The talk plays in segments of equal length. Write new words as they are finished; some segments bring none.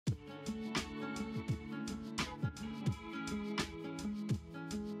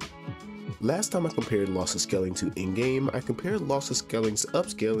Last time I compared lossless scaling to in-game, I compared lossless scaling's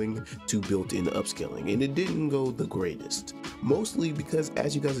upscaling to built-in upscaling, and it didn't go the greatest. Mostly because,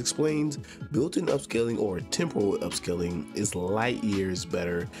 as you guys explained, built-in upscaling or temporal upscaling is light years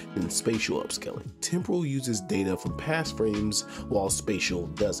better than spatial upscaling. Temporal uses data from past frames while spatial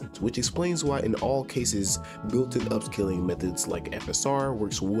doesn't, which explains why in all cases built-in upscaling methods like FSR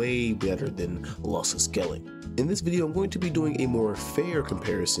works way better than lossless scaling. In this video, I'm going to be doing a more fair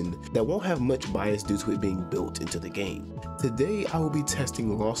comparison that won't have much bias due to it being built into the game. Today, I will be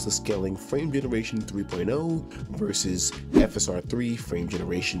testing lossless scaling Frame Generation 3.0 versus FSR 3 Frame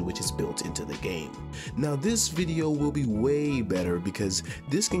Generation, which is built into the game. Now, this video will be way better because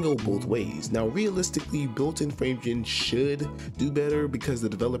this can go both ways. Now, realistically, built-in Frame Gen should do better because the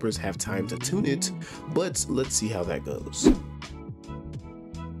developers have time to tune it, but let's see how that goes.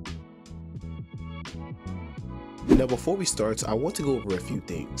 Now before we start, I want to go over a few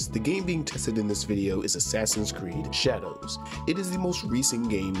things. The game being tested in this video is Assassin's Creed Shadows. It is the most recent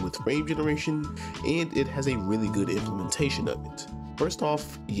game with frame generation, and it has a really good implementation of it. First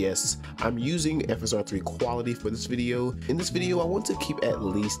off, yes, I'm using FSR 3 quality for this video. In this video, I want to keep at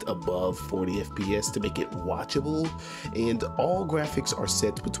least above 40 FPS to make it watchable, and all graphics are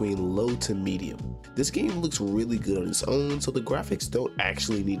set between low to medium. This game looks really good on its own, so the graphics don't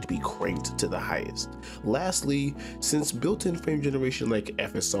actually need to be cranked to the highest. Lastly, since built-in frame generation like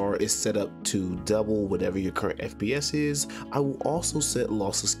FSR is set up to double whatever your current FPS is, I will also set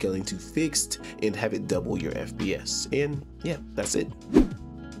lossless scaling to fixed and have it double your FPS. And yeah, that's it.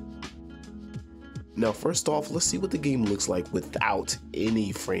 Now first off, let's see what the game looks like without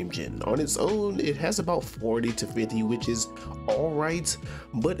any frame gen. On its own, it has about 40 to 50, which is alright,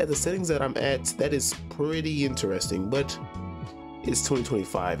 but at the settings that I'm at, that is pretty interesting, but it's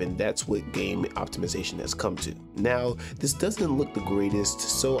 2025 and that's what game optimization has come to. Now, this doesn't look the greatest,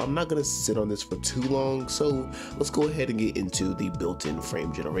 so I'm not gonna sit on this for too long, so let's go ahead and get into the built-in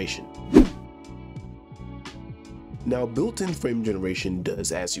frame generation. Now, built-in frame generation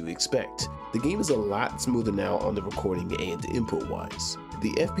does as you expect. The game is a lot smoother now on the recording and input wise.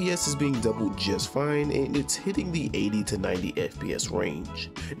 The FPS is being doubled just fine and it's hitting the 80 to 90 FPS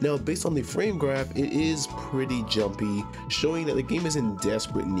range. Now based on the frame graph, it is pretty jumpy, showing that the game is in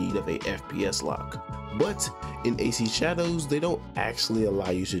desperate need of a FPS lock. But in AC Shadows, they don't actually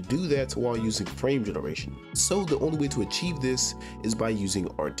allow you to do that while using frame generation. So the only way to achieve this is by using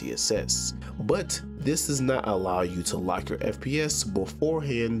dlss. But this does not allow you to lock your FPS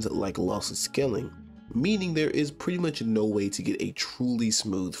beforehand like lossless scaling, meaning there is pretty much no way to get a truly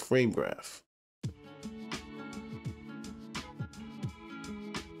smooth frame graph.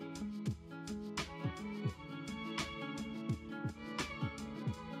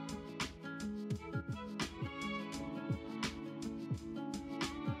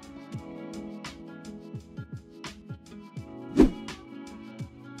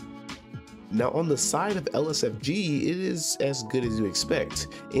 Now on the side of LSFG, it is as good as you expect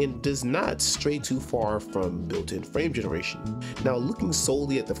and does not stray too far from built-in frame generation. Now looking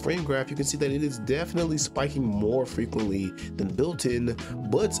solely at the frame graph, you can see that it is definitely spiking more frequently than built-in,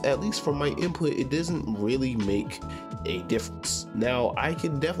 but at least from my input, it doesn't really make a difference. Now I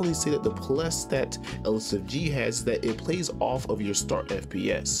can definitely say that the plus that LSFG has is that it plays off of your start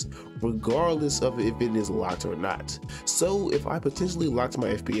FPS, regardless of if it is locked or not. So if I potentially locked my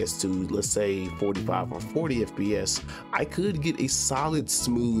FPS to, let's say 45 or 40 FPS, I could get a solid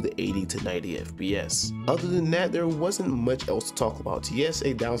smooth 80 to 90 FPS. Other than that, there wasn't much else to talk about. Yes,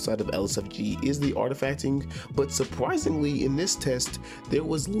 a downside of LSFG is the artifacting, but surprisingly in this test, there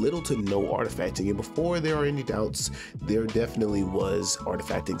was little to no artifacting, and before there are any doubts, there definitely was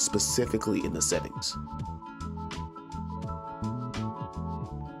artifacting specifically in the settings.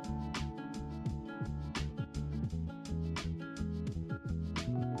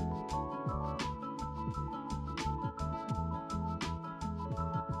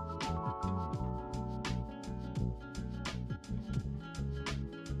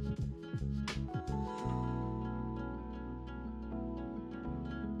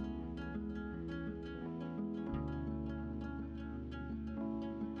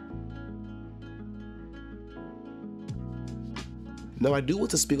 Now I do want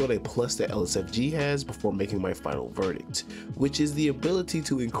to speak on a plus that LSFG has before making my final verdict, which is the ability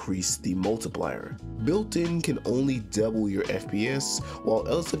to increase the multiplier. Built-in can only double your FPS, while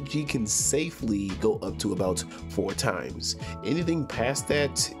LSFG can safely go up to about 4 times. Anything past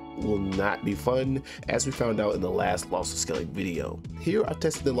that will not be fun, as we found out in the last lossless scaling video. Here I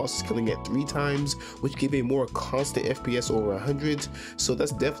tested the lossless scaling at 3 times, which gave a more constant FPS over 100, so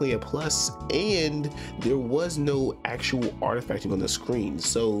that's definitely a plus, and there was no actual artifacting on the screen,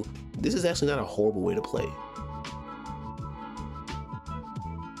 so this is actually not a horrible way to play.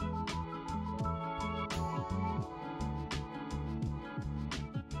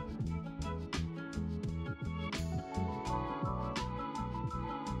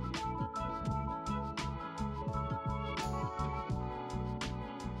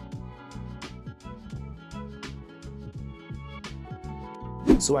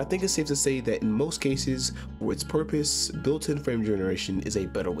 So I think it's safe to say that in most cases, for its purpose, built-in frame generation is a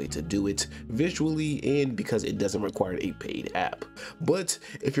better way to do it visually and because it doesn't require a paid app. But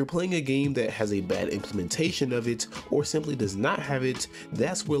if you're playing a game that has a bad implementation of it or simply does not have it,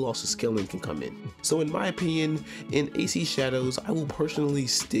 that's where lossless scaling can come in. So in my opinion, in AC Shadows, I will personally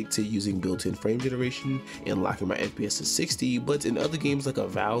stick to using built-in frame generation and locking my FPS to 60, but in other games like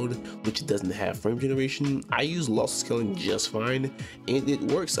Avowed, which doesn't have frame generation, I use lossless scaling just fine, and it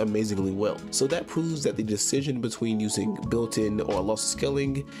works amazingly well. So that proves that the decision between using built-in or lossless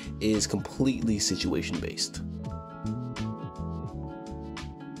scaling is completely situation based.